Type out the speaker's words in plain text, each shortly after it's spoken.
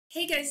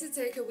Hey guys, it's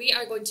Erika. We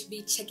are going to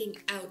be checking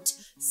out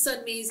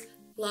SUNMI's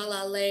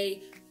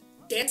LALALAY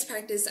dance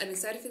practice. I'm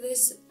excited for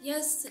this.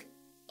 Yes,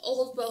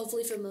 old but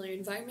hopefully familiar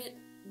environment.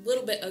 A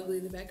little bit ugly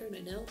in the background,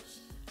 I know.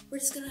 We're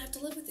just gonna have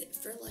to live with it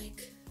for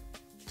like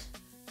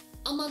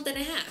a month and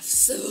a half.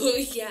 So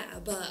yeah,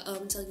 but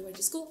until I go back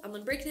to school, I'm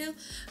on break now.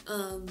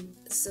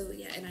 So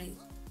yeah, and I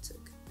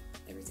took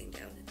everything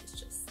down and it's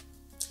just,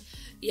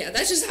 yeah,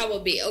 that's just how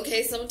it'll be,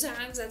 okay?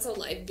 Sometimes that's how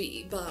life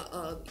be.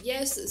 But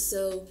yes,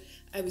 so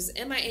I was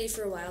MIA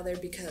for a while there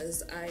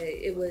because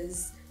it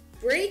was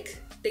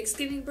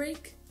Thanksgiving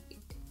break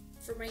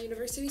for my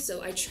university.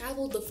 So I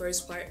traveled the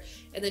first part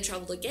and then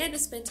traveled again to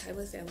spend time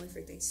with family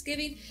for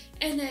Thanksgiving.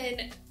 And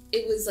then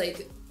it was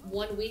like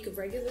 1 week of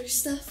regular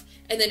stuff,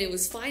 and then it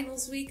was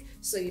finals week.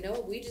 So you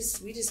know, we just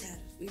had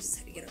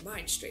to get our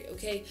mind straight,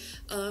 okay?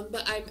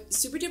 But I'm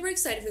super duper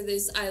excited for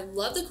this. I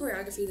love the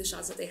choreography, the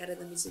shots that they had in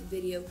the music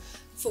video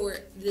for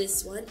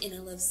this one, and I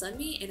love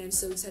SUNMI, and I'm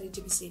so excited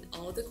to be seeing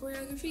all of the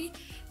choreography.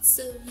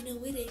 So you know,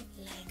 with it,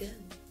 let go.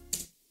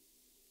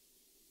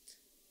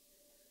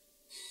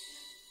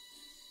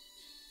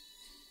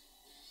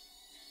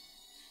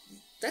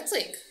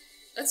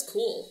 That's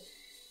cool.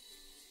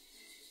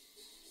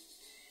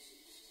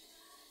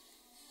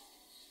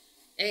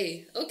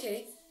 Hey,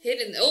 okay.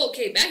 Hidden. Oh,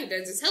 okay. Back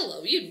dancers.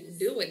 Hello, you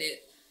doing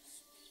it.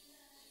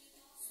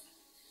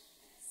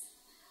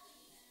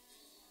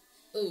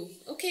 Ooh,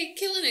 okay.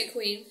 Killing it,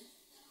 queen.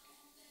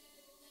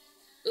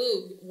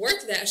 Ooh,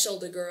 work that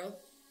shoulder, girl.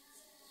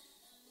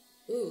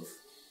 Ooh.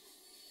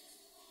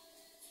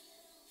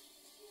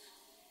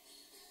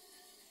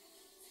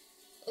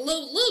 A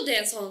little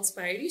dance hall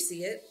inspired. You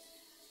see it.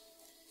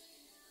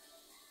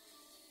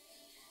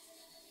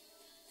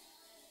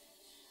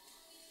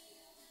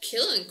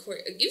 Killing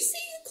you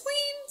see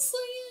queen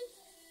slaying.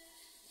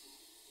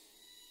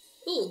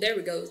 Ooh, there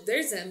we go.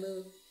 There's that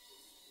move.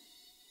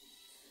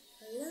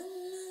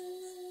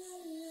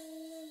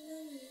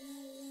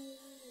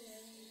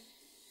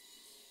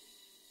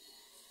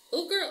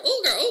 Ooh, girl.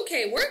 Ooh, girl.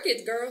 Okay, work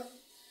it, girl.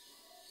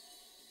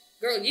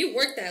 Girl, you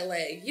work that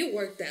leg. You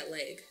work that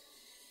leg.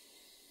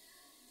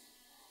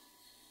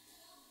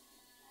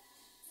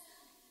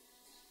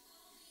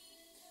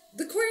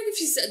 The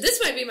choreography.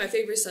 This might be my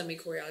favorite SUNMI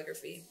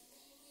choreography.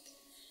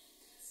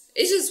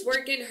 It's just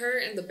working her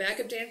and the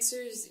backup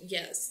dancers,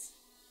 yes.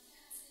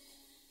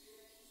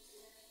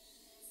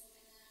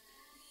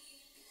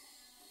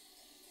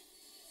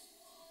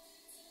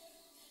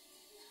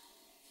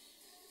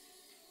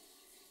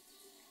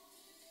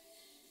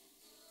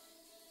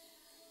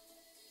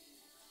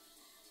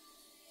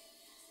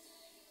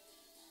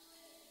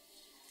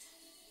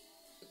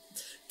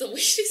 The way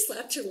she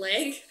slapped her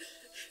leg.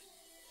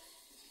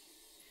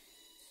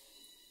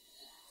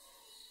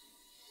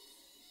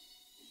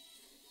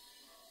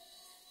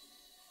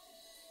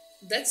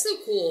 That's so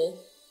cool.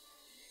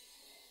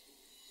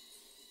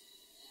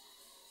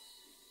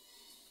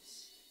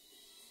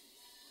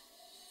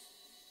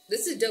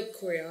 This is dope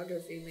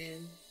choreography,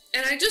 man.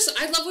 And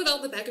I love what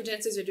all the backup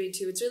dancers are doing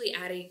too. It's really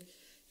adding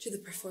to the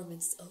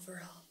performance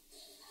overall.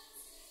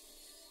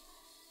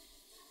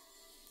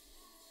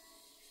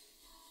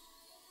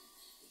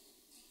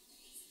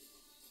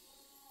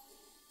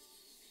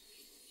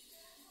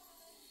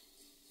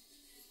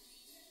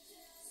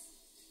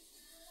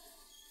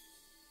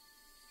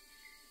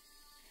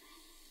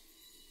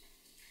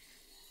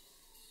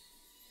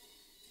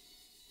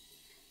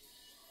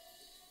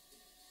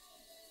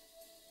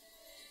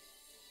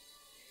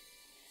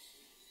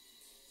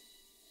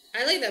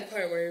 I like that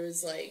part where it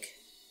was like,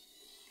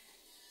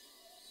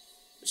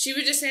 she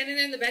was just standing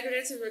there and the backup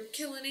dancers were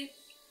killing it.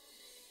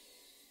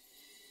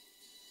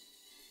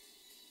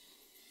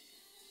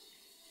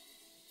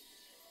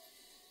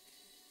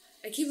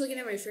 I keep looking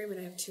at my frame and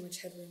I have too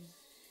much headroom.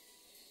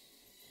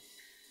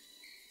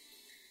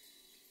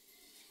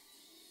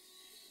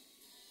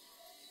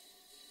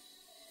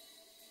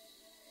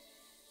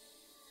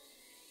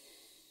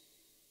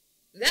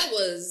 That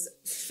was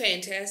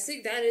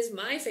fantastic. That is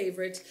my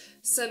favorite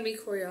SUNMI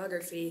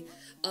choreography.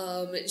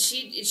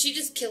 She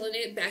just killing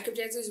it. Backup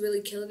dancers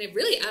really killing it.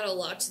 Really add a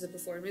lot to the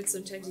performance.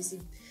 Sometimes you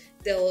see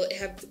they'll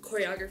have the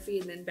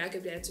choreography and then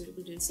backup dancers will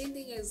do the same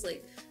thing as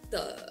like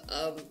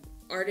the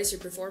artist or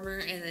performer,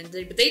 and then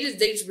they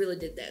just really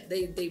did that.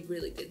 They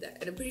really did that,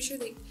 and I'm pretty sure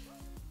they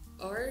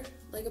are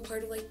like a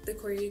part of like the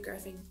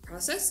choreographing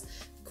process.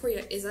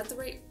 Is that the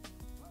right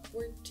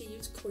word to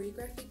use?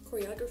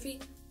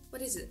 Choreography.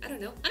 What is it? I don't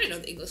know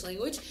the English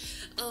language.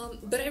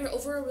 But I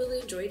overall really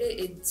enjoyed it.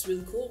 It's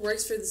really cool.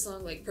 Works for the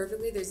song like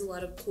perfectly. There's a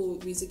lot of cool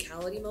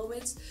musicality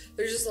moments.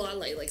 There's just a lot of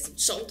like some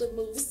shoulder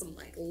moves, some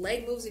like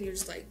leg moves, and you're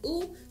just like,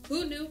 ooh,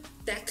 who knew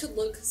that could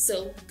look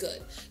so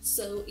good?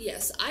 So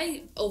yes,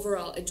 I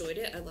overall enjoyed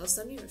it. I love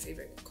SUNMI, my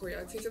favorite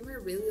choreography from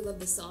her. Really love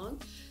the song.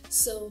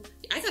 So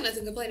I got nothing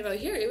to complain about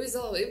here. It was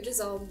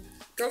just all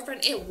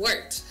girlfriend, it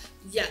worked.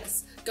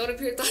 Yes. Go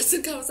to your thoughts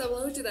and comments down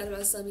below. Do that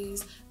about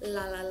SLAYMI's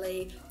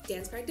LALALAY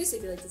dance practice.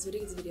 If you like this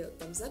video, give this video a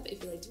thumbs up.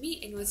 If you liked me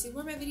and you want to see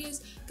more of my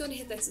videos, go and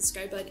hit that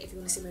subscribe button if you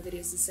want to see my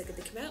videos the second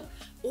they come out.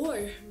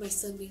 Or my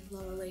SUNMI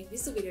LALALAY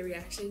music video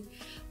reaction.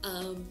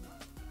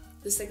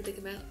 The second they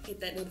come out, hit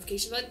that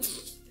notification button.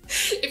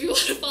 If you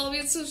want to follow me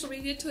on social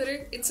media,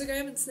 Twitter,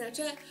 Instagram, and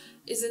Snapchat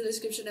is in the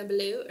description down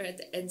below or at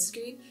the end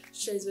screen.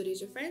 Share this video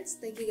with your friends.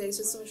 Thank you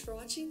guys so much for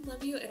watching.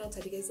 Love you, and I'll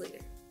talk to you guys later.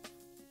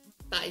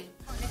 Bye.